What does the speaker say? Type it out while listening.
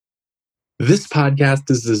This podcast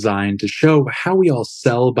is designed to show how we all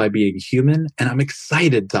sell by being human, and I'm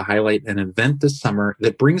excited to highlight an event this summer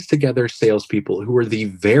that brings together salespeople who are the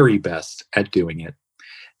very best at doing it.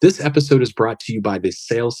 This episode is brought to you by the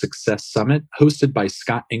Sales Success Summit, hosted by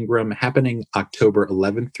Scott Ingram, happening October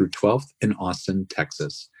 11th through 12th in Austin,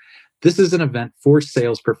 Texas. This is an event for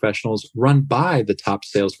sales professionals run by the top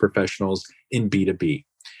sales professionals in B2B.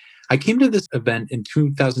 I came to this event in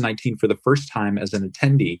 2019 for the first time as an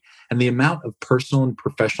attendee, and the amount of personal and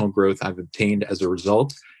professional growth I've obtained as a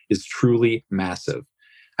result is truly massive.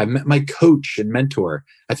 I've met my coach and mentor.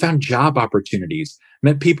 I found job opportunities,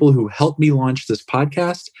 met people who helped me launch this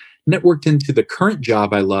podcast, networked into the current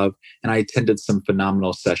job I love, and I attended some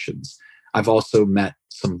phenomenal sessions. I've also met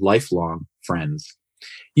some lifelong friends.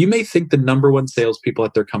 You may think the number one salespeople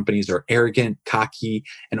at their companies are arrogant, cocky,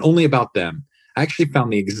 and only about them. I actually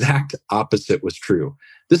found the exact opposite was true.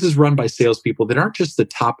 This is run by salespeople that aren't just the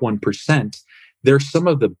top 1%, they're some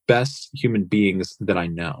of the best human beings that I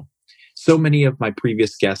know. So many of my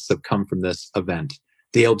previous guests have come from this event.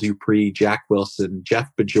 Dale Dupree, Jack Wilson, Jeff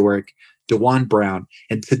Bajorek, DeJuan Brown,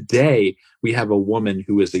 and today we have a woman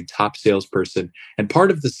who is a top salesperson and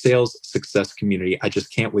part of the sales success community. I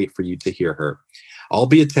just can't wait for you to hear her. I'll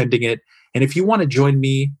be attending it, and if you want to join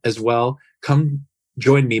me as well, come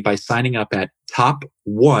join me by signing up at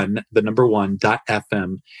top1.fm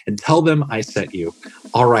and tell them I sent you.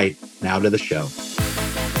 All right, now to the show.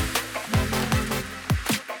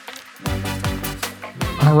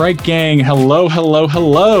 All right, gang. Hello.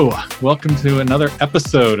 Welcome to another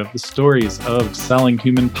episode of the Stories of Selling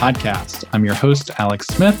Human podcast. I'm your host, Alex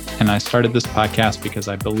Smith, and I started this podcast because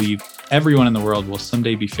I believe everyone in the world will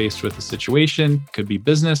someday be faced with a situation. It could be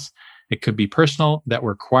business, it could be personal, that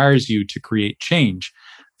requires you to create change.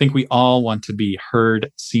 I think we all want to be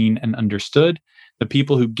heard, seen, and understood. The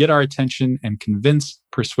people who get our attention and convince,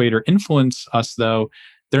 persuade, or influence us, though,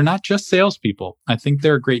 they're not just salespeople. I think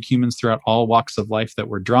there are great humans throughout all walks of life that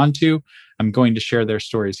we're drawn to. I'm going to share their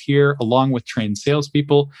stories here, along with trained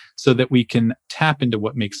salespeople, so that we can tap into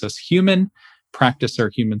what makes us human, practice our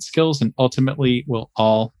human skills, and ultimately we'll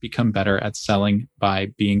all become better at selling by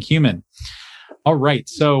being human. All right.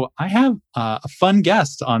 So I have a fun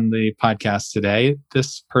guest on the podcast today.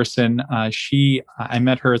 This person, I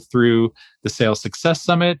met her through the Sales Success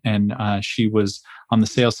Summit, and she was on the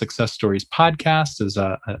Sales Success Stories podcast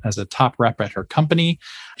as a top rep at her company.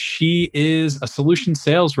 She is a solution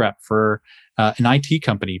sales rep for an IT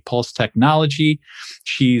company, Pulse Technology.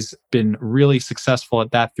 She's been really successful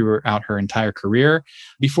at that throughout her entire career.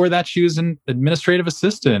 Before that, she was an administrative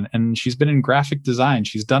assistant, and she's been in graphic design.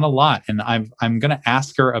 She's done a lot, and I'm going to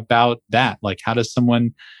ask her about that. Like, how does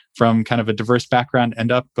someone from kind of a diverse background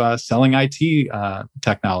end up selling IT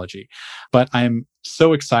technology? But I'm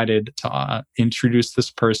so excited to introduce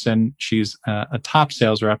this person. She's a top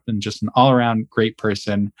sales rep and just an all-around great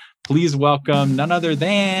person. Please welcome none other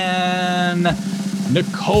than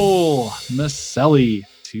Nicole Maselli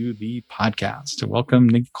to the podcast. Welcome,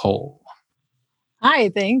 Nicole. Hi,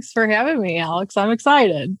 thanks for having me, Alex. I'm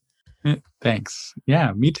excited. Thanks.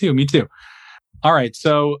 Yeah, me too. All right.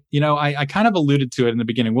 So, I kind of alluded to it in the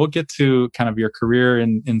beginning. We'll get to kind of your career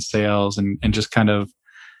in sales and just kind of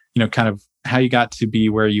how you got to be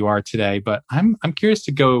where you are today. But I'm curious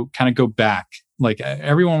to go back. Like,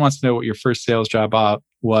 everyone wants to know what your first sales job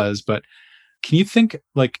was, but can you think,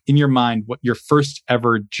 like, in your mind, what your first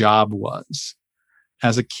ever job was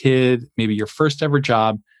as a kid? Maybe your first ever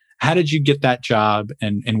job. How did you get that job,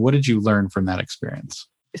 and what did you learn from that experience?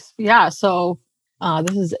 Yeah. So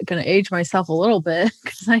this is going to age myself a little bit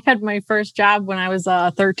because I had my first job when I was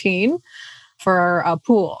 13 for a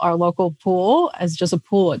pool, our local pool, as just a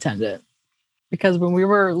pool attendant. Because when we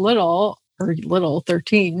were little,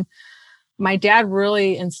 13, my dad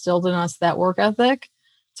really instilled in us that work ethic.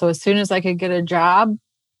 So as soon as I could get a job,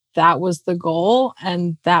 that was the goal.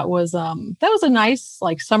 And that was a nice,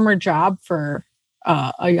 like, summer job for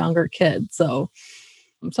a younger kid. So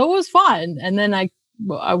it was fun. And then I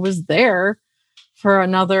was there for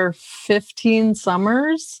another 15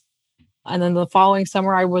 summers. And then the following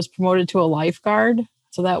summer, I was promoted to a lifeguard.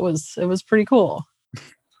 So it was pretty cool.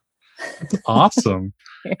 Awesome.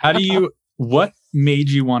 Yeah. What made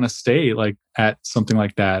you want to stay like at something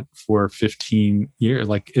like that for 15 years?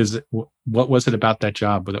 Like, what was it about that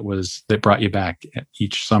job that brought you back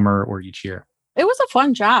each summer or each year? It was a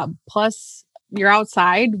fun job. Plus, you're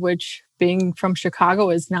outside, which, being from Chicago,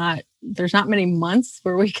 there's not many months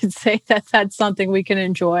where we can say that that's something we can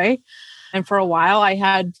enjoy. And for a while, I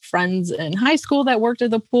had friends in high school that worked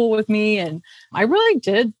at the pool with me. And I really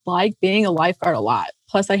did like being a lifeguard a lot.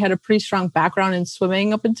 Plus, I had a pretty strong background in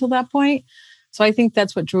swimming up until that point. So I think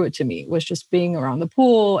that's what drew it to me, was just being around the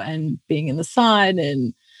pool and being in the sun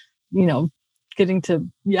and, getting to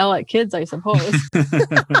yell at kids, I suppose.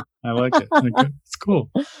 I like it. It's cool.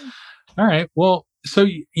 All right. Well, so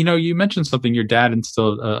you mentioned something. Your dad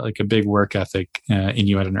instilled like a big work ethic in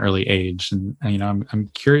you at an early age, and I'm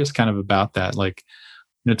curious kind of about that. Like,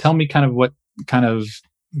 tell me kind of what kind of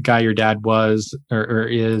guy your dad was or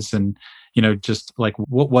is, and just like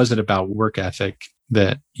what was it about work ethic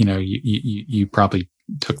that you probably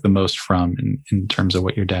took the most from in terms of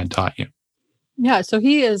what your dad taught you. Yeah, so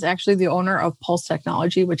he is actually the owner of Pulse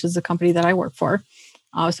Technology, which is the company that I work for.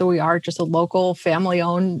 So we are just a local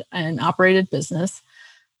family-owned and operated business.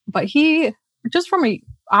 But he, just from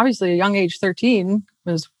obviously a young age, 13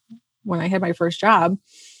 was when I had my first job,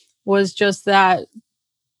 was just that,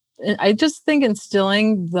 I just think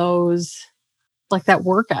instilling those, like that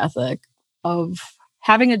work ethic of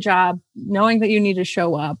having a job, knowing that you need to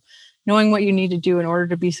show up, knowing what you need to do in order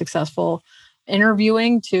to be successful,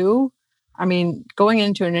 interviewing too. I mean, going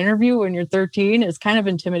into an interview when you're 13 is kind of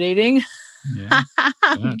intimidating. Yeah.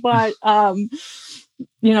 But,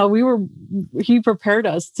 he prepared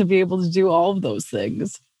us to be able to do all of those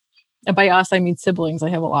things. And by us, I mean siblings. I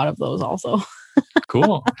have a lot of those also.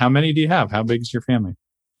 Cool. How many do you have? How big is your family?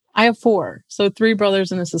 I have 4. So 3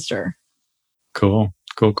 brothers and a sister. Cool.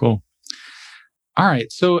 All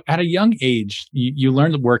right. So at a young age, you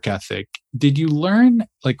learned the work ethic. Did you learn,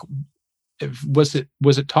 like, was it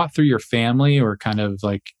taught through your family, or kind of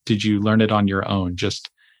like, did you learn it on your own? Just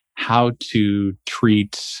how to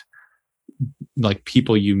treat like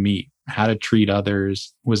people you meet, how to treat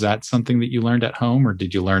others. Was that something that you learned at home, or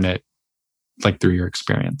did you learn it like through your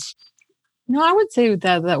experience? No, I would say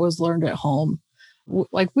that was learned at home.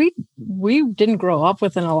 Like we didn't grow up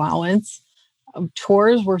with an allowance.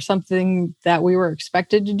 Chores were something that we were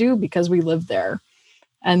expected to do because we lived there.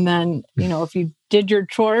 And then, if you did your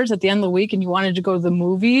chores at the end of the week and you wanted to go to the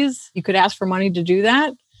movies, you could ask for money to do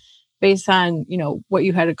that based on, what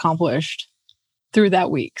you had accomplished through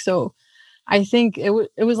that week. So I think it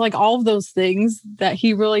was like all of those things that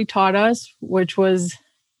he really taught us, which was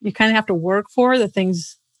you kind of have to work for the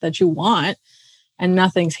things that you want and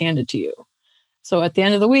nothing's handed to you. So at the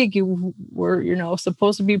end of the week, you were,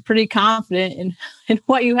 supposed to be pretty confident in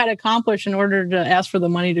what you had accomplished in order to ask for the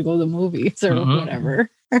money to go to the movies or whatever.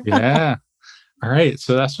 Yeah. All right.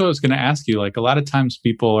 So that's what I was going to ask you. Like, a lot of times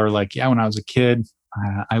people are like, yeah, when I was a kid,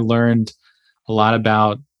 I learned a lot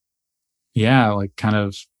about, like kind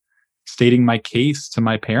of stating my case to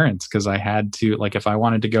my parents, because I had to, like, if I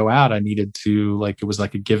wanted to go out, I needed to, like, it was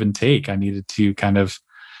like a give and take. I needed to kind of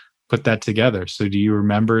put that together. So do you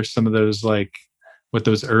remember some of those, like, what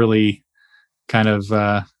those early kind of,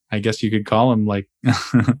 I guess you could call them like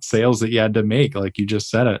sales that you had to make? Like you just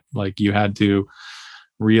said it, like you had to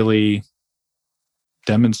really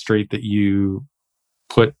demonstrate that you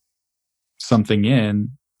put something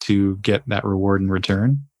in to get that reward in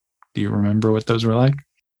return. Do you remember what those were like?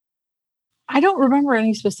 I don't remember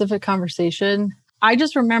any specific conversation. I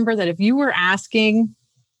just remember that if you were asking,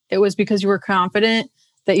 it was because you were confident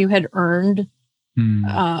that you had earned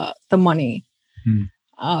the money.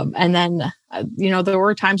 And then, there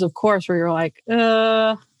were times, of course, where you're like,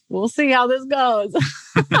 we'll see how this goes.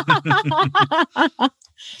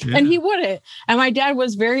 Yeah. And he wouldn't. And my dad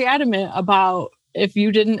was very adamant about, if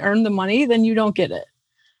you didn't earn the money, then you don't get it.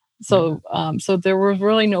 So, so there was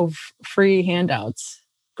really no free handouts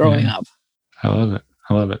growing up. I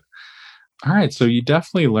love it. All right. So you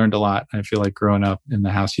definitely learned a lot. I feel like growing up in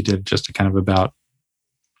the house you did, just to kind of about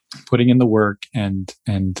putting in the work and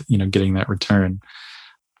getting that return.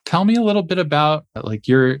 Tell me a little bit about like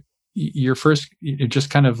your first, just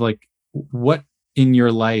kind of like what in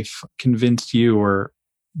your life convinced you or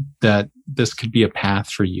that this could be a path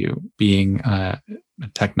for you, being a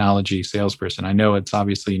technology salesperson. I know it's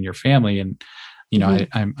obviously in your family, and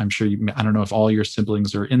I'm sure I don't know if all your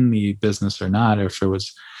siblings are in the business or not, or if it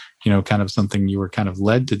was kind of something you were kind of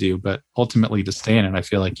led to do, but ultimately to stay in it, I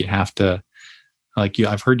feel like you have to,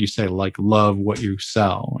 I've heard you say, like, love what you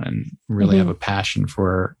sell and really have a passion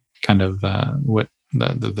for kind of what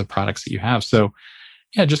the products that you have. So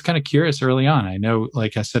yeah, just kind of curious early on. I know,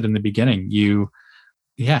 like I said in the beginning, you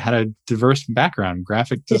had a diverse background,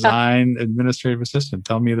 graphic design, administrative assistant.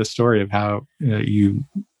 Tell me the story of how you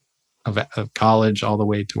of college all the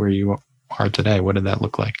way to where you are today. What did that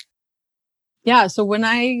look like? Yeah. So when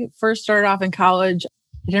I first started off in college,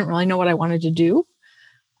 I didn't really know what I wanted to do.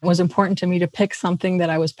 It was important to me to pick something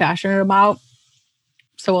that I was passionate about.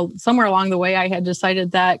 So somewhere along the way, I had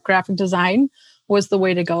decided that graphic design was the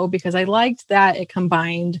way to go because I liked that it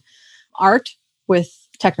combined art with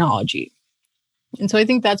technology. And so I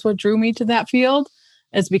think that's what drew me to that field,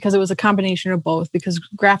 is because it was a combination of both, because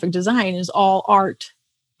graphic design is all art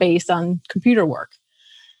based on computer work.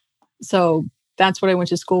 So that's what I went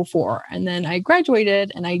to school for. And then I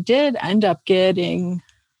graduated, and I did end up getting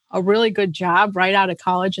a really good job right out of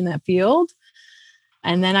college in that field.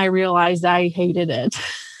 And then I realized I hated it.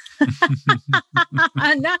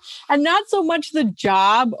 and not so much the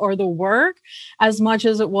job or the work as much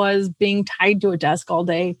as it was being tied to a desk all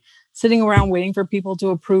day, sitting around waiting for people to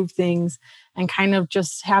approve things, and kind of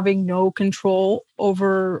just having no control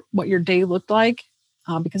over what your day looked like,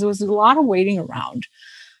 because it was a lot of waiting around.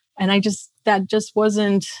 And that just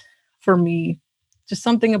wasn't for me. Just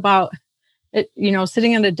something about it,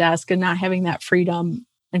 sitting at a desk and not having that freedom.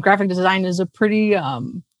 And graphic design is a pretty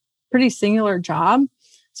singular job.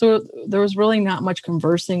 So there was really not much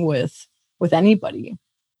conversing with anybody,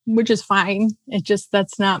 which is fine.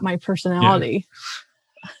 That's not my personality.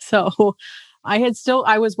 Yeah. So I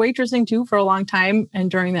was waitressing too for a long time,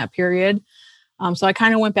 and during that period. So I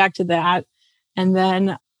kind of went back to that. And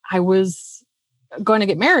then I was going to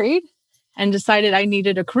get married and decided I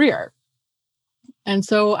needed a career. And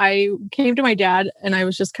so I came to my dad, and I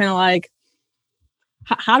was just kind of like,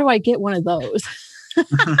 how do I get one of those?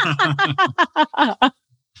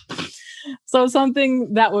 So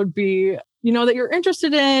something that would be, that you're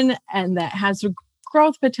interested in and that has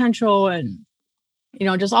growth potential, and,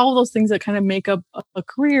 just all of those things that kind of make up a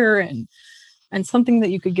career, and something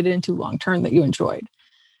that you could get into long-term that you enjoyed.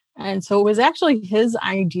 And so it was actually his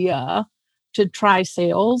idea to try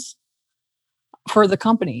sales for the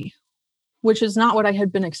company, which is not what I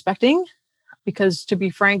had been expecting, because, to be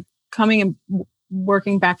frank, coming and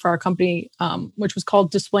working back for our company, which was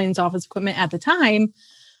called Display Office Equipment at the time,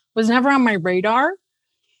 was never on my radar.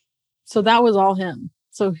 So that was all him.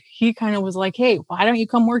 So he kind of was like, hey, why don't you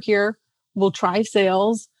come work here? We'll try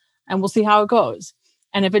sales and we'll see how it goes.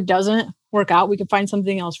 And if it doesn't work out, we can find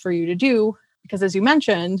something else for you to do. Because as you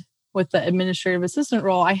mentioned, with the administrative assistant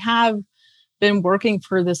role, I have been working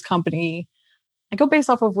for this company. I go based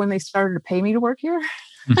off of when they started to pay me to work here,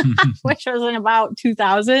 which was in about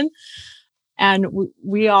 2000. And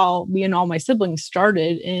me and all my siblings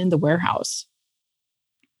started in the warehouse.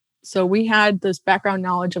 So we had this background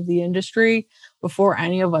knowledge of the industry before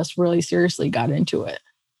any of us really seriously got into it.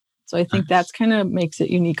 So I think that's kind of makes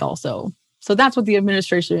it unique also. So that's what the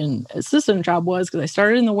administration assistant job was, because I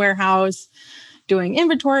started in the warehouse doing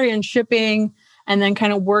inventory and shipping, and then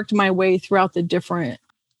kind of worked my way throughout the different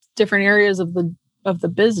areas of the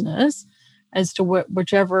business as to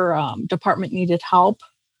whichever department needed help.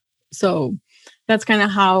 So that's kind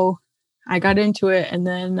of how I got into it. And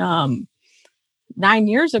then 9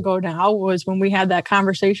 years ago now was when we had that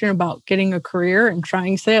conversation about getting a career and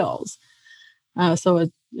trying sales. So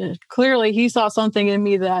clearly he saw something in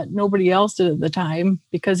me that nobody else did at the time,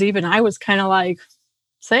 because even I was kind of like,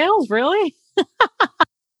 sales, really?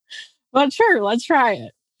 But sure, let's try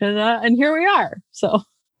it. And here we are. So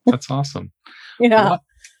that's awesome. Yeah.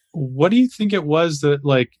 What do you think it was that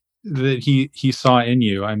he saw in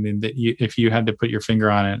you? I mean, if you had to put your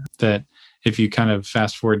finger on it, that if you kind of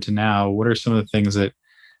fast forward to now, what are some of the things that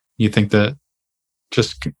you think that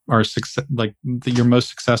just are your most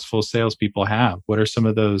successful salespeople have? What are some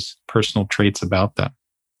of those personal traits about them?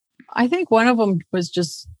 I think one of them was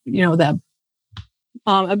just, that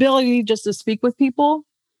ability just to speak with people.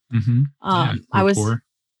 Mm-hmm. I was,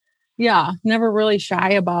 never really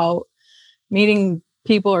shy about meeting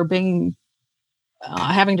people or being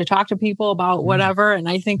having to talk to people about whatever. And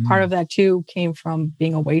I think part of that too came from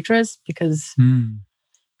being a waitress, because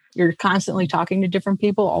you're constantly talking to different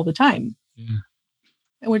people all the time,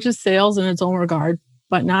 which is sales in its own regard,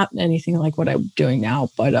 but not anything like what I'm doing now.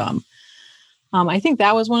 But I think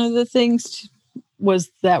that was one of the things,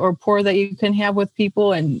 was that rapport that you can have with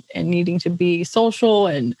people, and needing to be social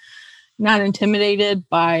and not intimidated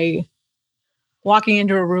by walking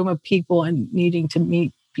into a room of people and needing to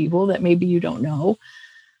meet people that maybe you don't know.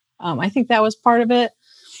 I think that was part of it.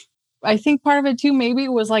 I think part of it too, maybe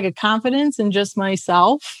was like a confidence in just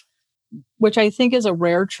myself, which I think is a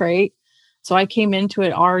rare trait. So I came into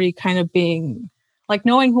it already kind of being like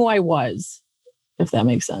knowing who I was, if that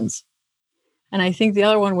makes sense. And I think the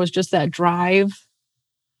other one was just that drive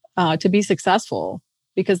to be successful,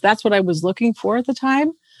 because that's what I was looking for at the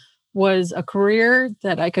time, was a career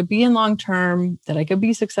that I could be in long-term, that I could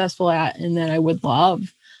be successful at, and that I would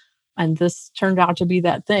love. And this turned out to be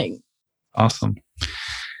that thing. Awesome.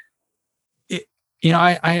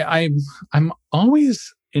 I'm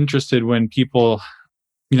always interested when people,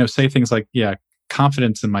 say things like,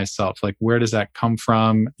 confidence in myself, like where does that come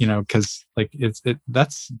from? Because like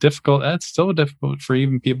that's difficult. That's still difficult for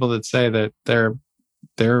even people that say that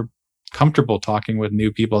they're comfortable talking with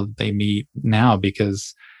new people that they meet now,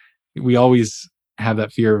 because we always have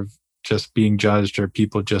that fear of just being judged or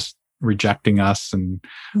people just rejecting us and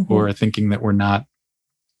or thinking that we're not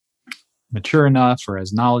mature enough or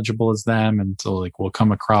as knowledgeable as them, and so like we'll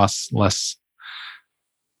come across less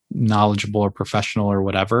knowledgeable or professional or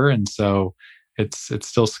whatever. And so it's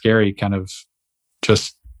still scary, kind of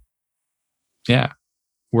just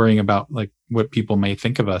worrying about like what people may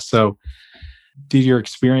think of us. So did your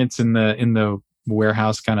experience in the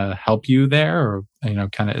warehouse kind of help you there, or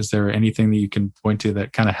kind of is there anything that you can point to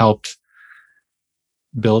that kind of helped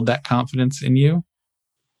build that confidence in you?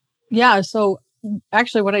 Yeah. So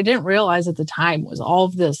actually, what I didn't realize at the time was all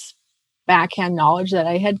of this backhand knowledge that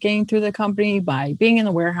I had gained through the company by being in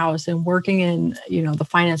the warehouse and working in, the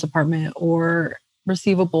finance department or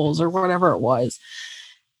receivables or whatever it was.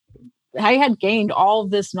 I had gained all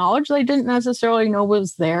of this knowledge that I didn't necessarily know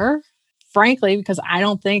was there, frankly, because I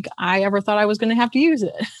don't think I ever thought I was going to have to use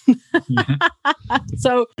it.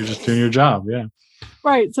 So you're just doing your job. Yeah.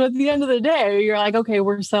 Right. So at the end of the day, you're like, okay,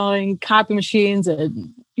 we're selling copy machines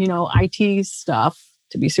and, IT stuff,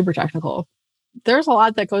 to be super technical. There's a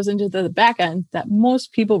lot that goes into the back end that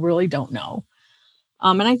most people really don't know.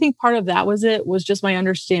 And I think part of that was just my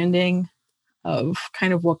understanding of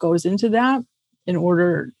kind of what goes into that in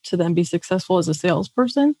order to then be successful as a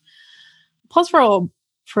salesperson. Plus,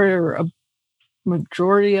 for a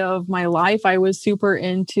majority of my life, I was super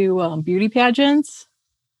into beauty pageants.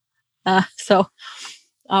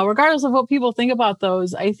 Regardless of what people think about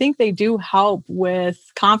those, I think they do help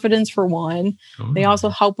with confidence for one. Oh. They also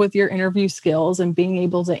help with your interview skills and being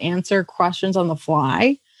able to answer questions on the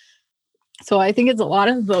fly. So I think it's a lot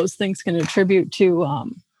of those things can attribute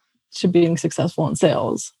to being successful in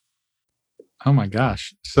sales. Oh my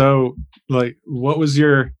gosh. So like, what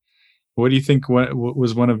do you think what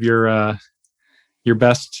was one of your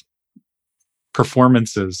best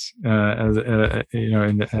performances in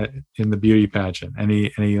the beauty pageant?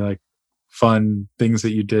 Any like fun things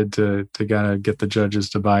that you did to kind of get the judges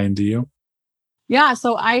to buy into you? Yeah,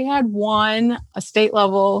 so I had won a state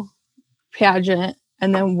level pageant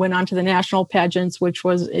and then went on to the national pageants, which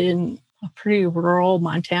was in a pretty rural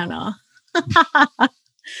Montana,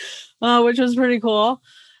 which was pretty cool.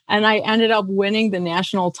 And I ended up winning the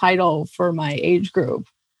national title for my age group.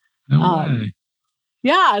 No way.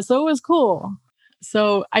 Yeah, so it was cool.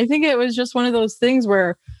 So I think it was just one of those things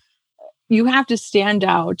where you have to stand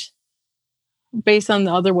out based on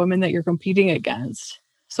the other women that you're competing against.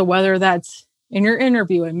 So whether that's in your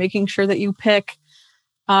interview and making sure that you pick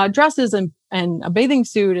dresses and a bathing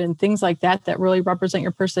suit and things like that really represent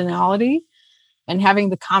your personality, and having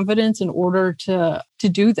the confidence in order to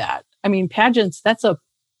do that. I mean, pageants, that's a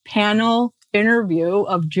panel interview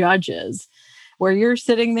of judges where you're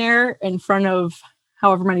sitting there in front of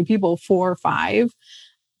however many people, 4 or 5,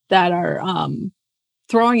 that are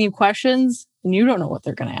throwing you questions and you don't know what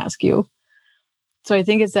they're going to ask you. So I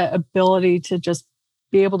think it's that ability to just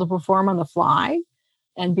be able to perform on the fly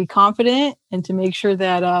and be confident and to make sure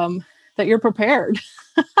that that you're prepared.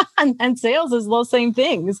 and sales is those same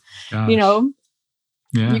things. Gosh.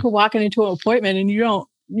 You could walk into an appointment and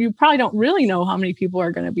you probably don't really know how many people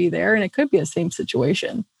are going to be there, and it could be the same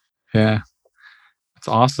situation. Yeah. That's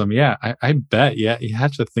awesome. Yeah, I bet. Yeah, you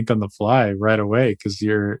have to think on the fly right away because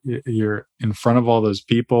you're in front of all those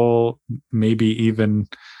people. Maybe even,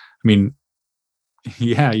 I mean,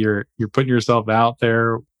 yeah, you're putting yourself out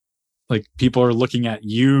there. Like people are looking at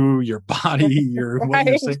you, your body, your right, what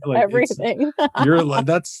you're saying, like everything.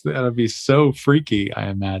 That'd be so freaky. I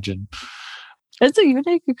imagine. It's a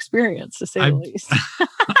unique experience, to say the least.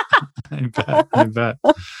 I bet.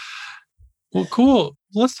 Well, cool.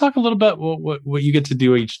 Let's talk a little bit what you get to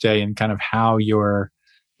do each day and kind of how your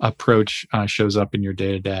approach shows up in your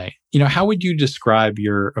day to day. How would you describe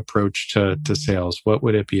your approach to sales? What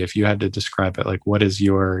would it be if you had to describe it? Like, what is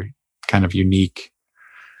your kind of unique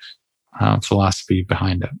philosophy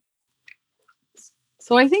behind it?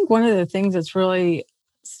 So I think one of the things that's really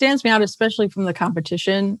stands me out, especially from the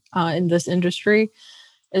competition in this industry,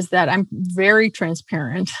 is that I'm very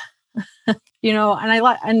transparent.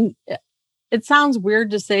 And it sounds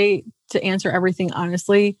weird to say to answer everything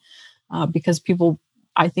honestly, because people,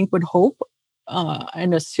 I think, would hope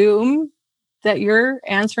and assume that you're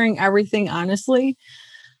answering everything honestly.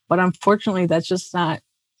 But unfortunately, that's just not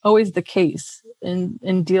always the case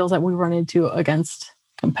in deals that we run into against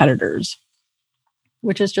competitors,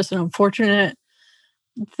 which is just an unfortunate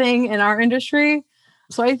thing in our industry.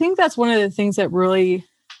 So I think that's one of the things that really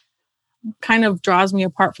kind of draws me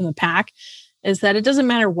apart from the pack is that it doesn't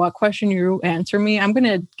matter what question you answer me, I'm going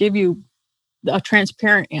to give you a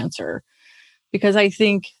transparent answer, because I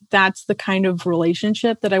think that's the kind of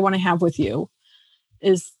relationship that I want to have with you,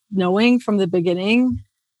 is knowing from the beginning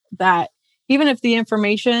that even if the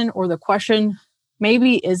information or the question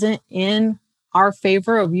maybe isn't in our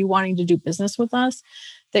favor of you wanting to do business with us,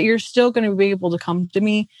 that you're still going to be able to come to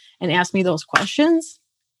me and ask me those questions,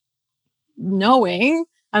 knowing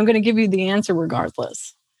I'm going to give you the answer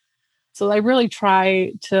regardless. So I really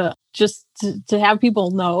try to just to have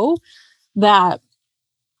people know that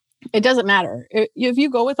it doesn't matter. If you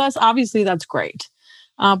go with us, obviously that's great.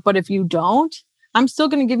 But if you don't, I'm still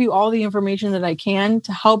going to give you all the information that I can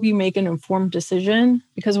to help you make an informed decision.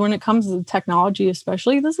 Because when it comes to technology,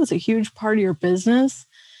 especially, this is a huge part of your business.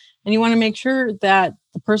 And you want to make sure that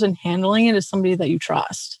the person handling it is somebody that you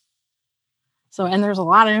trust. So, and there's a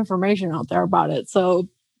lot of information out there about it. So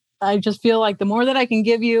I just feel like the more that I can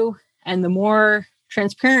give you and the more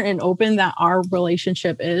transparent and open that our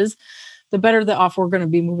relationship is, the better the off we're going to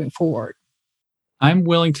be moving forward. I'm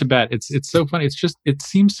willing to bet it's so funny. It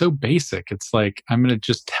seems so basic. It's like, I'm going to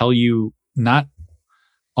just tell you not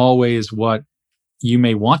always what you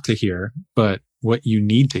may want to hear, but what you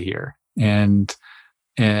need to hear. And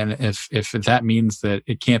if that means that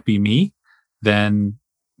it can't be me, then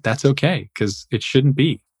that's okay, because it shouldn't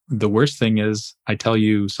be. The worst thing is I tell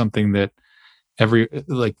you something that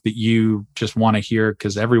that you just want to hear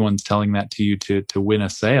because everyone's telling that to you to win a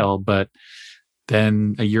sale, but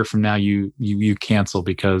then a year from now you cancel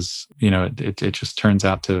because it just turns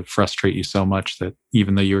out to frustrate you so much that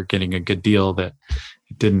even though you were getting a good deal, that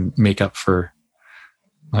it didn't make up for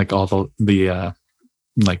like all the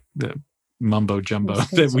mumbo jumbo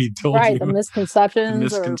that we told you. Right, the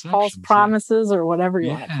misconceptions or false promises or whatever you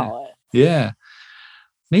want to call it. Yeah.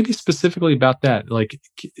 Maybe specifically about that, like,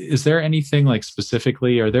 is there anything like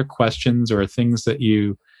specifically, are there questions or things that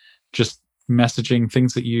you just messaging,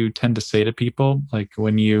 things that you tend to say to people, like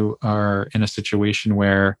when you are in a situation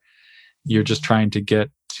where you're just trying to get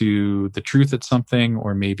to the truth at something,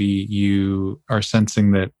 or maybe you are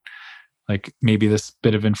sensing that like maybe this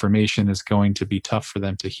bit of information is going to be tough for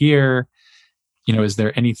them to hear? Is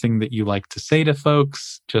there anything that you like to say to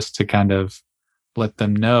folks just to kind of let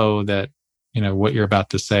them know that what you're about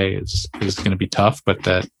to say is going to be tough, but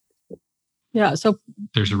that so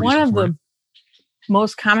there's a reason one of for the it.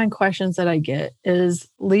 Most common questions that I get is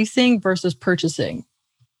leasing versus purchasing.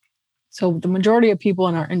 So the majority of people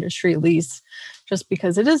in our industry lease just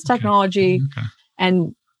because it is technology,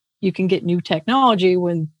 and you can get new technology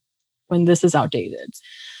when this is outdated.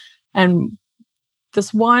 And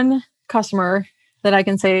this one customer that I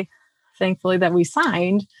can say, thankfully, that we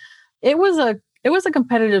signed, it was a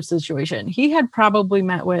competitive situation. He had probably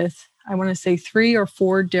met with, I want to say, 3 or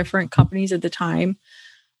 4 different companies at the time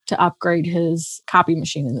to upgrade his copy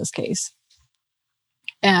machine in this case.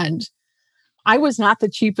 And I was not the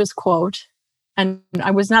cheapest quote, and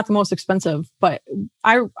I was not the most expensive, but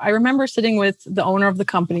I remember sitting with the owner of the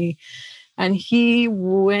company, and he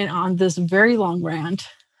went on this very long rant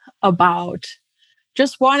about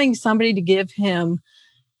just wanting somebody to give him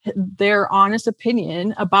their honest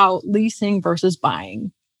opinion about leasing versus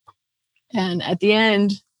buying. And at the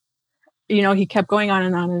end, he kept going on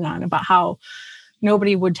and on and on about how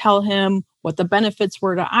nobody would tell him what the benefits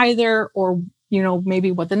were to either, or,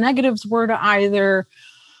 maybe what the negatives were to either,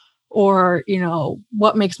 or,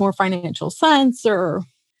 what makes more financial sense, or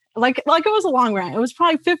like it was a long rant. It was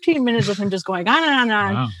probably 15 minutes of him just going on and on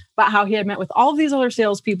and on about how he had met with all of these other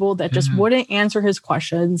salespeople that just wouldn't answer his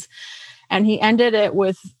questions. And he ended it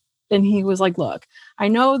with, and he was like, look, I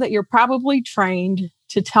know that you're probably trained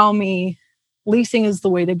to tell me leasing is the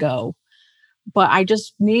way to go, but I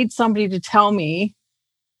just need somebody to tell me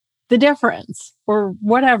the difference or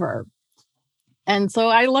whatever. And so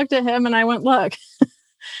I looked at him and I went, look,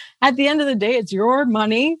 at the end of the day, it's your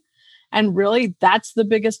money. And really, that's the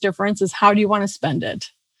biggest difference, is how do you want to spend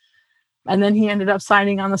it? And then he ended up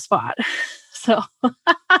signing on the spot. So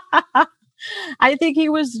I think it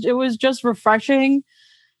was just refreshing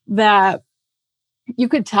that you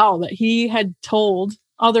could tell that he had told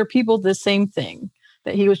other people the same thing,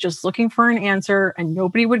 that he was just looking for an answer and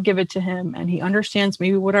nobody would give it to him. And he understands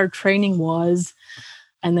maybe what our training was,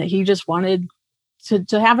 and that he just wanted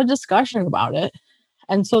to have a discussion about it.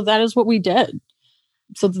 And so that is what we did.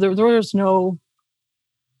 So there was no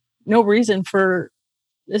reason for,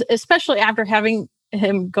 especially after having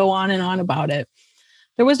him go on and on about it,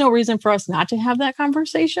 there was no reason for us not to have that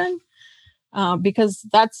conversation, because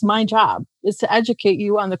that's my job, is to educate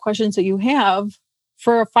you on the questions that you have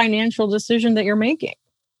for a financial decision that you're making.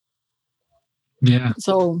 Yeah.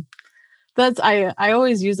 So I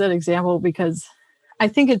always use that example because I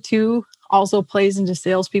think it too also plays into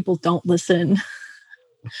salespeople don't listen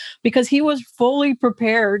because he was fully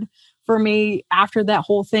prepared for me after that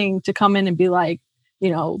whole thing to come in and be like,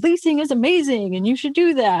 leasing is amazing and you should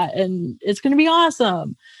do that and it's going to be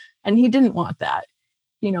awesome. And he didn't want that.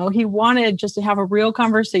 He wanted just to have a real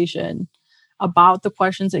conversation about the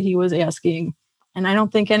questions that he was asking. And I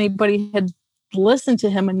don't think anybody had listened to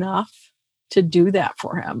him enough to do that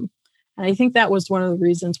for him. And I think that was one of the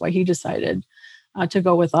reasons why he decided to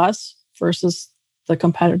go with us versus the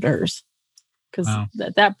competitors. Because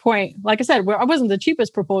at that point, like I said, I wasn't the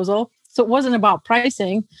cheapest proposal. So it wasn't about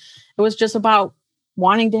pricing. It was just about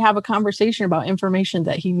wanting to have a conversation about information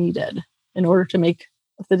that he needed in order to make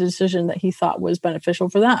the decision that he thought was beneficial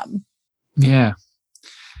for them. Yeah.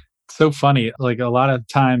 So funny. Like a lot of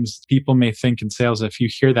times people may think in sales, if you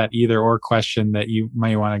hear that either or question that you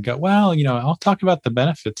might want to go, well, I'll talk about the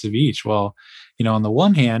benefits of each. Well, on the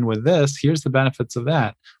one hand with this, here's the benefits of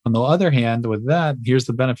that. On the other hand with that, here's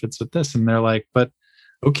the benefits of this. And they're like, but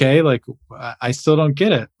okay, like I still don't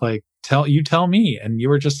get it. Like tell me. And you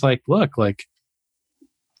were just like, look,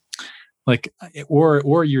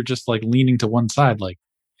 or you're just like leaning to one side, like,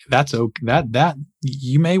 that's okay. That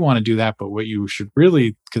you may want to do that, but what you should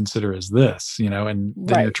really consider is this, and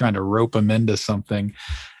then you're trying to rope them into something.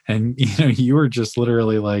 And, you were just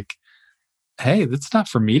literally like, hey, that's not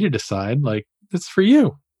for me to decide. Like, it's for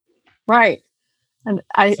you. Right. And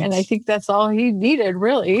I think that's all he needed,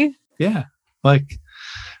 really. Yeah. Like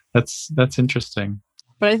that's interesting.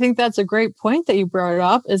 But I think that's a great point that you brought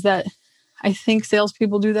up, is that I think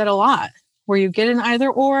salespeople do that a lot, where you get an either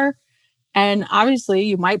or. And obviously,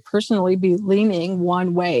 you might personally be leaning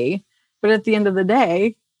one way, but at the end of the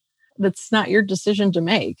day, that's not your decision to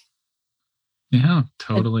make. Yeah,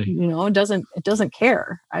 totally. It doesn't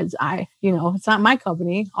care. It's not my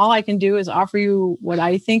company. All I can do is offer you what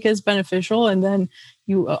I think is beneficial, and then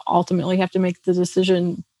you ultimately have to make the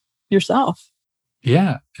decision yourself.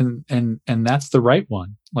 Yeah, and that's the right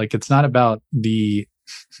one. Like, it's not about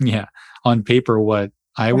on paper what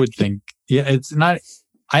I would think. Yeah, it's not.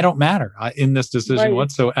 I don't matter in this decision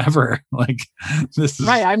whatsoever. Like, this is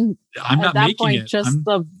right. I'm not at that making point it. just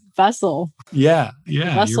the vessel. Yeah. The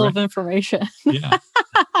vessel of information. Yeah.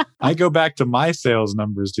 I go back to my sales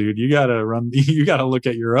numbers, dude. You gotta look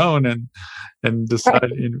at your own and decide.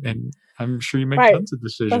 Right. And I'm sure you make tons of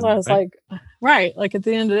decisions. That's what I was like. Right. Like, at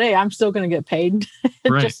the end of the day, I'm still going to get paid.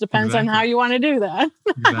 It just depends on how you want to do that.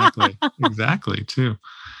 Exactly. Too.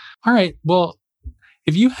 All right. Well,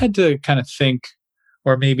 if you had to kind of think,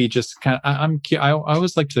 or maybe just kind of, I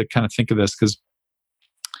always like to kind of think of this, because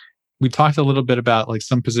we talked a little bit about like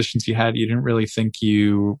some positions you didn't really think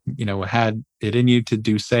you had it in you to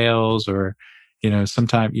do sales, or,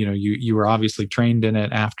 sometime, you were obviously trained in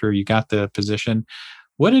it after you got the position.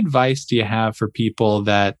 What advice do you have for people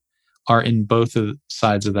that are in both of the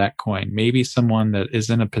sides of that coin? Maybe someone that is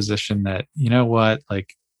in a position that,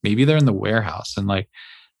 like maybe they're in the warehouse and like,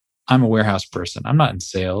 I'm a warehouse person. I'm not in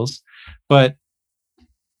sales, but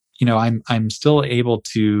I'm still able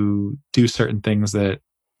to do certain things that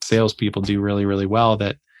salespeople do really, really well.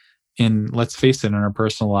 That, let's face it, in our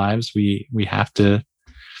personal lives, we have to,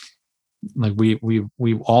 like,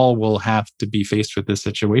 we all will have to be faced with this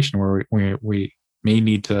situation where we may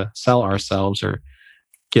need to sell ourselves or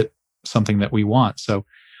get something that we want. So,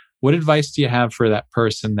 what advice do you have for that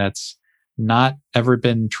person that's not ever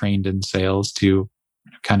been trained in sales to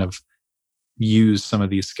kind of use some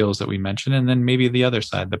of these skills that we mentioned? And then maybe the other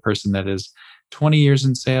side, the person that is 20 years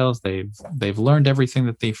in sales, they've learned everything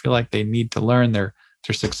that they feel like they need to learn. They're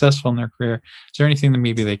successful in their career. Is there anything that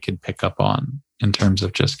maybe they could pick up on in terms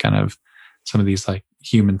of just kind of some of these like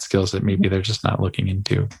human skills that maybe they're just not looking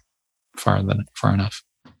into far enough?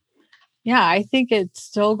 Yeah, I think it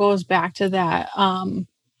still goes back to that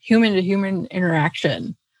human to human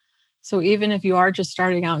interaction. So even if you are just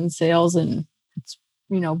starting out in sales and it's,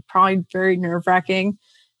 probably very nerve-wracking,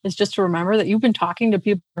 it's just to remember that you've been talking to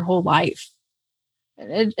people your whole life.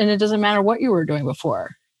 And it doesn't matter what you were doing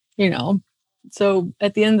before, So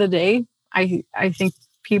at the end of the day, I think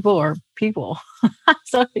people are people.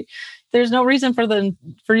 So there's no reason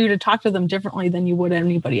for you to talk to them differently than you would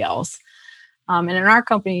anybody else. And in our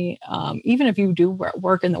company, even if you do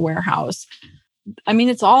work in the warehouse, I mean,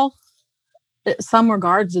 it's all, in some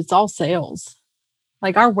regards, it's all sales.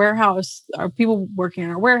 Like our warehouse, our people working in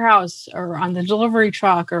our warehouse or on the delivery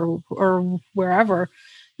truck or wherever,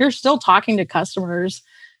 you're still talking to customers,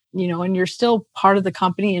 and you're still part of the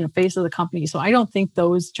company and a face of the company. So I don't think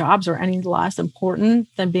those jobs are any less important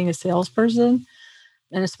than being a salesperson.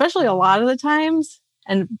 And especially a lot of the times,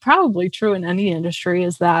 and probably true in any industry,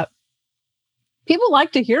 is that people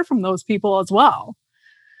like to hear from those people as well.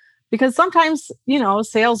 Because sometimes,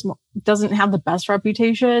 sales doesn't have the best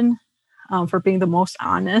reputation for being the most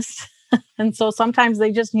honest. And so sometimes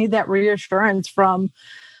they just need that reassurance from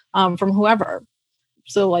whoever.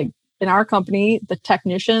 So like in our company, the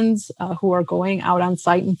technicians who are going out on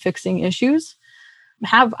site and fixing issues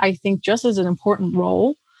have, I think, just as an important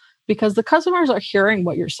role, because the customers are hearing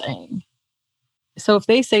what you're saying. So if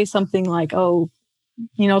they say something like, oh,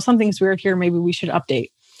 something's weird here, maybe we should update,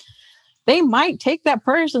 they might take that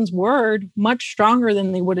person's word much stronger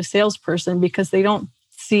than they would a salesperson, because they don't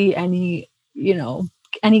see any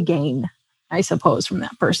gain, I suppose, from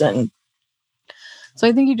that person. So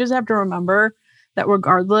I think you just have to remember that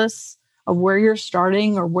regardless of where you're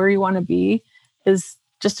starting or where you want to be, is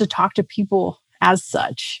just to talk to people as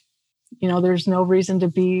such. There's no reason to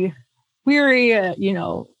be weary,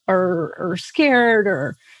 or scared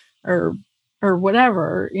or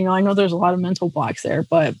whatever. I know there's a lot of mental blocks there,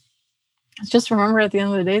 but just remember at the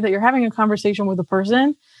end of the day that you're having a conversation with a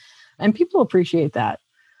person, and people appreciate that.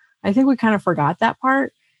 I think we kind of forgot that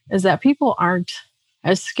part, is that people aren't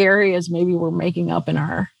as scary as maybe we're making up in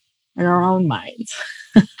our own minds.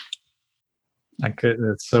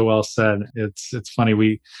 That's so well said. It's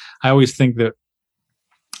funny. I always think that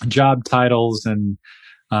job titles and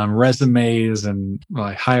resumes and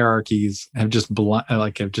hierarchies have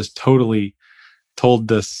just totally told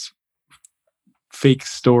this fake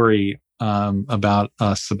story about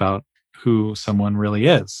us, about who someone really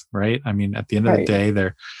is, right? I mean, at the end of the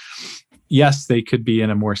day, yes, they could be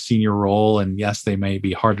in a more senior role, and yes, they may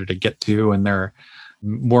be harder to get to, and they're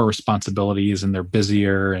more responsibilities, and they're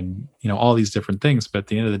busier, and all these different things. But at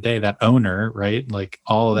the end of the day, that owner, right? Like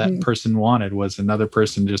all that person wanted was another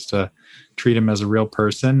person just to treat him as a real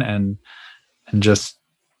person, and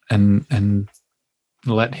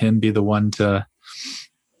let him be the one to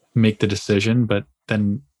make the decision, but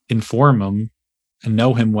then inform him and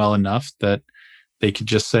know him well enough that they could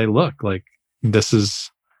just say, look, like, this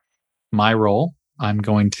is my role. I'm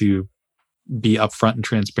going to be upfront and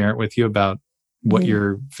transparent with you about what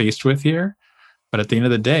you're faced with here. But at the end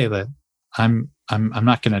of the day, that I'm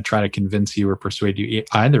not going to try to convince you or persuade you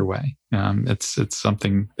either way. It's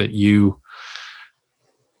something that you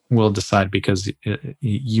will decide, because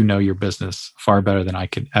you know your business far better than I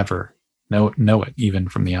could ever know it, even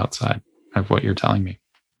from the outside of what you're telling me.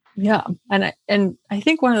 Yeah. And I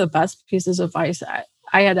think one of the best pieces of advice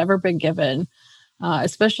I had ever been given,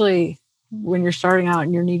 especially when you're starting out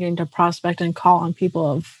and you're needing to prospect and call on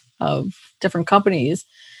people of different companies,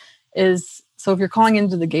 is, so if you're calling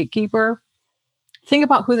into the gatekeeper, think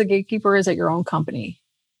about who the gatekeeper is at your own company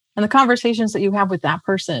and the conversations that you have with that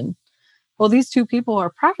person. Well, these two people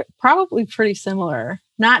are probably pretty similar,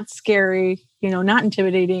 not scary, not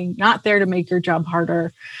intimidating, not there to make your job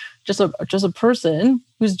harder, just a person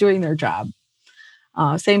who's doing their job.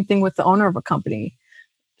 Same thing with the owner of a company.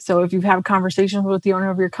 So if you've had conversations with the owner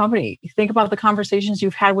of your company, think about the conversations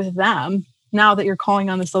you've had with them now that you're calling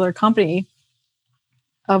on this other company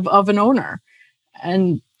of an owner,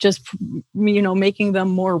 and just, making them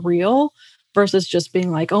more real versus just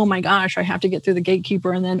being like, oh my gosh, I have to get through the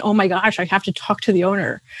gatekeeper, and then, oh my gosh, I have to talk to the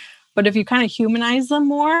owner. But if you kind of humanize them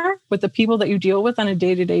more with the people that you deal with on a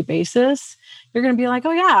day-to-day basis, you're going to be like,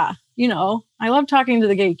 oh yeah, I love talking to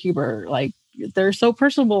the gatekeeper. Like, they're so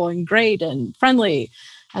personable and great and friendly.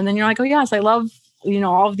 And then you're like, oh yes, I love,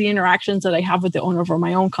 all of the interactions that I have with the owner of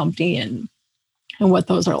my own company and what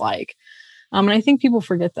those are like. And I think people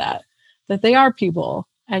forget that they are people,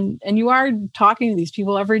 and you are talking to these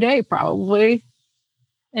people every day, probably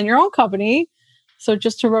in your own company. So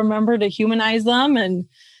just to remember to humanize them and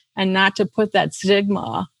not to put that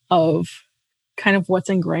stigma of kind of what's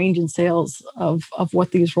ingrained in sales of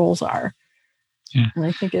what these roles are. Yeah. And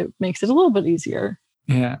I think it makes it a little bit easier.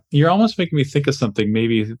 Yeah. You're almost making me think of something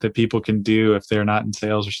maybe that people can do if they're not in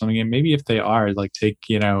sales or something. And maybe if they are, like, take,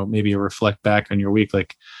 maybe reflect back on your week.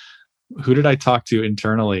 Like, who did I talk to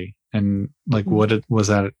internally? And like, what was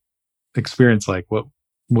that experience like?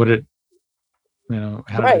 How did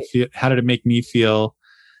it feel? How did it make me feel?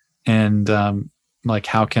 And like,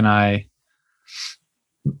 how can I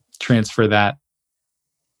transfer that,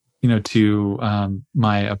 to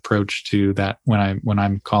my approach to that when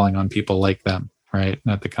I'm calling on people like them, right?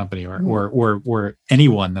 Not the company or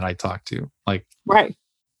anyone that I talk to, like, right.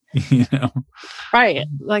 Right.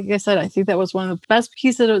 Like I said, I think that was one of the best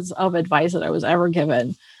pieces of advice that I was ever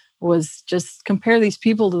given, was just compare these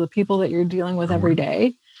people to the people that you're dealing with every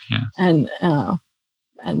day. Yeah. And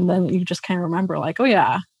then you just kind of remember, like, oh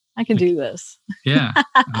yeah, I can do this. Yeah.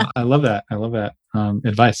 I love that. I love that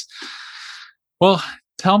advice. Well,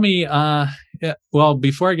 tell me, Yeah. Well,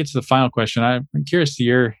 before I get to the final question, I'm curious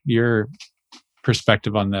to your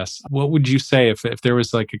perspective on this. What would you say if there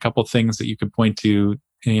was like a couple things that you could point to,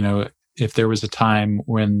 if there was a time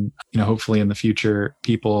when, hopefully in the future,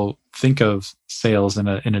 people think of sales in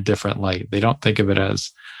a different light. They don't think of it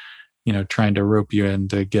as, trying to rope you in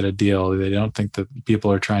to get a deal. They don't think that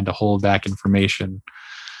people are trying to hold back information.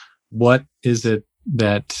 What is it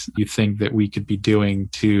that you think that we could be doing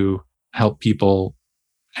to help people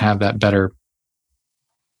have that better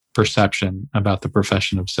perception about the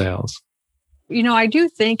profession of sales? I do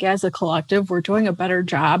think as a collective, we're doing a better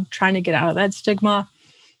job trying to get out of that stigma.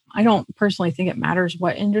 I don't personally think it matters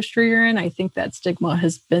what industry you're in. I think that stigma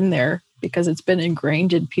has been there because it's been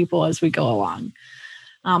ingrained in people as we go along.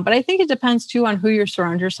 But I think it depends too on who you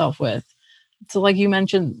surround yourself with. So like you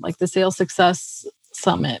mentioned, like the Sales Success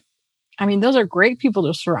Summit. I mean, those are great people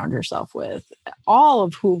to surround yourself with, all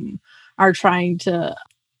of whom are trying to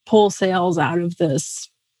pull sales out of this,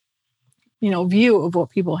 view of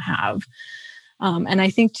what people have. And I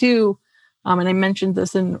think too, and I mentioned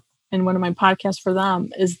this in one of my podcasts for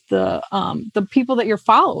them, is the people that you're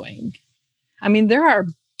following. I mean, there are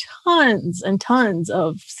tons and tons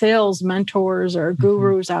of sales mentors or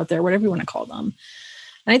gurus out there, whatever you want to call them.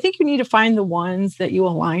 And I think you need to find the ones that you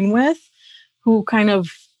align with, who kind of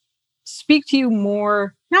speak to you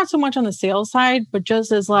more, not so much on the sales side, but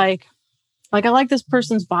just as like I like this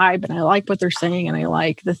person's vibe and I like what they're saying and I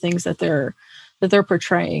like the things that they're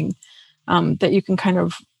portraying, that you can kind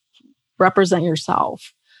of represent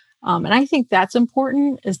yourself. And I think that's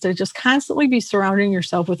important, is to just constantly be surrounding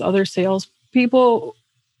yourself with other sales people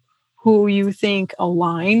who you think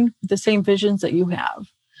align with the same visions that you have.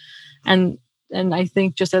 And I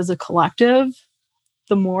think just as a collective,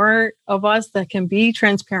 the more of us that can be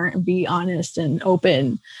transparent and be honest and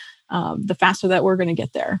open, the faster that we're going to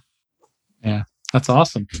get there. Yeah, that's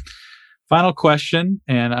awesome. Final question,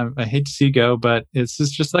 and I hate to see you go, but it's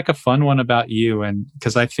just like a fun one about you. And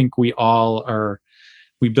because I think we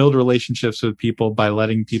build relationships with people by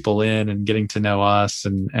letting people in and getting to know us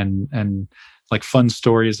and like fun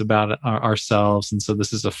stories about ourselves. And so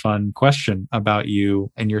this is a fun question about you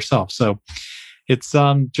and yourself. So it's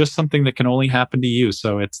just something that can only happen to you.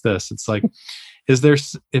 So it's like,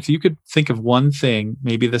 if you could think of one thing,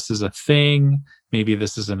 maybe this is a thing, maybe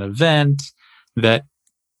this is an event that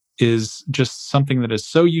is just something that is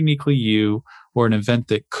so uniquely you, or an event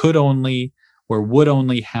that could only or would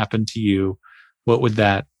only happen to you, what would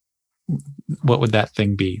that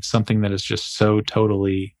thing be? Something that is just so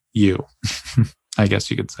totally you, I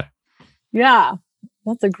guess you could say. Yeah,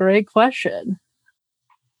 that's a great question.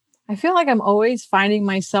 I feel like I'm always finding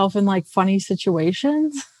myself in like funny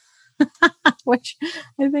situations, which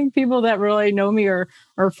I think people that really know me or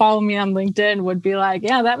follow me on LinkedIn would be like,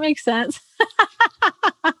 yeah, that makes sense.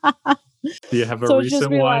 Do you have a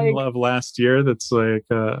recent one of last year that's like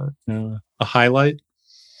a highlight?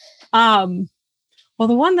 Well,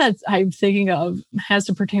 the one that I'm thinking of has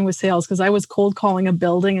to pertain with sales, because I was cold calling a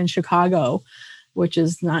building in Chicago, which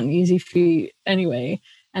is not an easy feat anyway.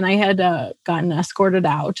 And I had gotten escorted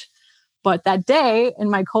out. But that day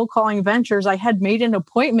in my cold calling ventures, I had made an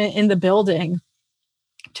appointment in the building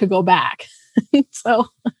to go back. So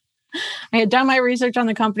I had done my research on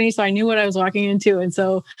the company, so I knew what I was walking into. And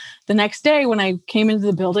so the next day when I came into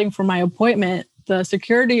the building for my appointment, the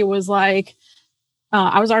security was like,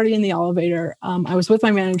 I was already in the elevator. I was with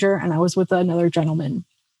my manager and I was with another gentleman.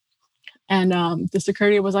 And the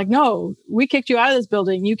security was like, no, we kicked you out of this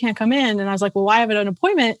building. You can't come in. And I was like, well, why have I an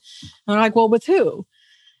appointment? And they're like, well, with who?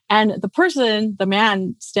 And the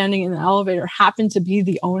man standing in the elevator happened to be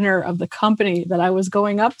the owner of the company that I was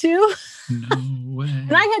going up to. No way.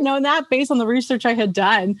 And I had known that based on the research I had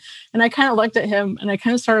done. And I kind of looked at him and I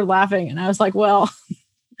kind of started laughing. And I was like, well,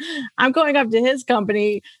 I'm going up to his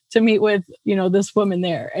company to meet with, this woman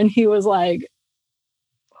there. And he was like,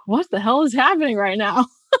 what the hell is happening right now?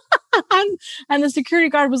 and the security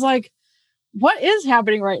guard was like, what is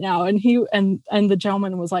happening right now? And the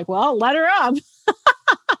gentleman was like, well, let her up.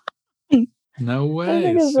 No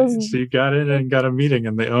way. So you got in and got a meeting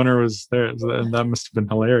and the owner was there. And that must have been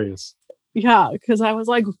hilarious. Yeah, because I was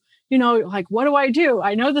like, what do I do?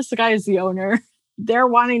 I know this guy is the owner. They're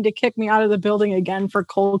wanting to kick me out of the building again for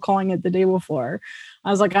cold calling it the day before.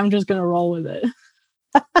 I was like, I'm just going to roll with it.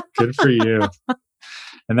 Good for you.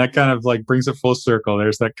 And that kind of like brings it full circle.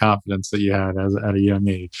 There's that confidence that you had at a young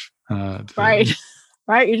age. Right.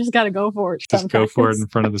 You just got to go for it. Just go for it in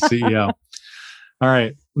front of the CEO. All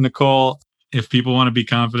right, Nicole, if people want to be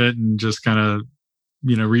confident and just kind of,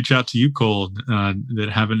 reach out to you cold, that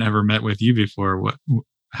haven't ever met with you before,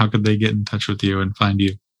 how could they get in touch with you and find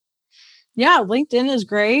you? Yeah, LinkedIn is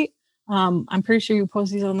great. I'm pretty sure you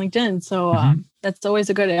post these on LinkedIn. So that's always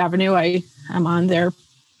a good avenue. I'm on there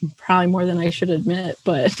probably more than I should admit,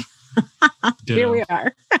 but here we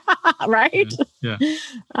are. Right? Yeah.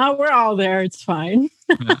 We're all there. It's fine.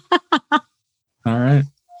 Yeah. All right.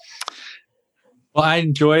 Well, I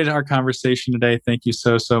enjoyed our conversation today. Thank you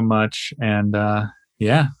so much. And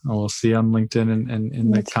we'll see you on LinkedIn and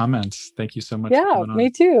in the comments. Thank you so much. Yeah, me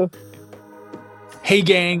too. Hey,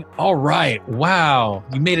 gang. All right. Wow.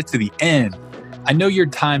 You made it to the end. I know your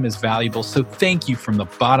time is valuable, so thank you from the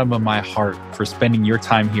bottom of my heart for spending your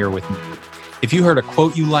time here with me. If you heard a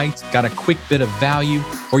quote you liked, got a quick bit of value,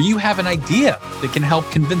 or you have an idea that can help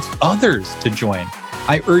convince others to join,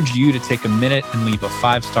 I urge you to take a minute and leave a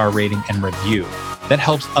 5-star rating and review. That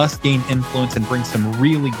helps us gain influence and bring some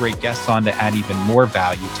really great guests on to add even more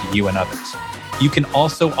value to you and others. You can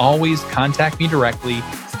also always contact me directly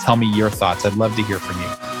to tell me your thoughts. I'd love to hear from you.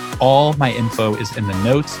 All my info is in the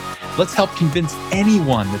notes. Let's help convince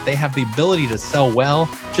anyone that they have the ability to sell well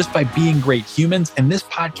just by being great humans. And this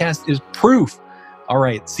podcast is proof. All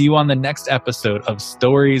right. See you on the next episode of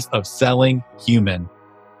Stories of Selling Human.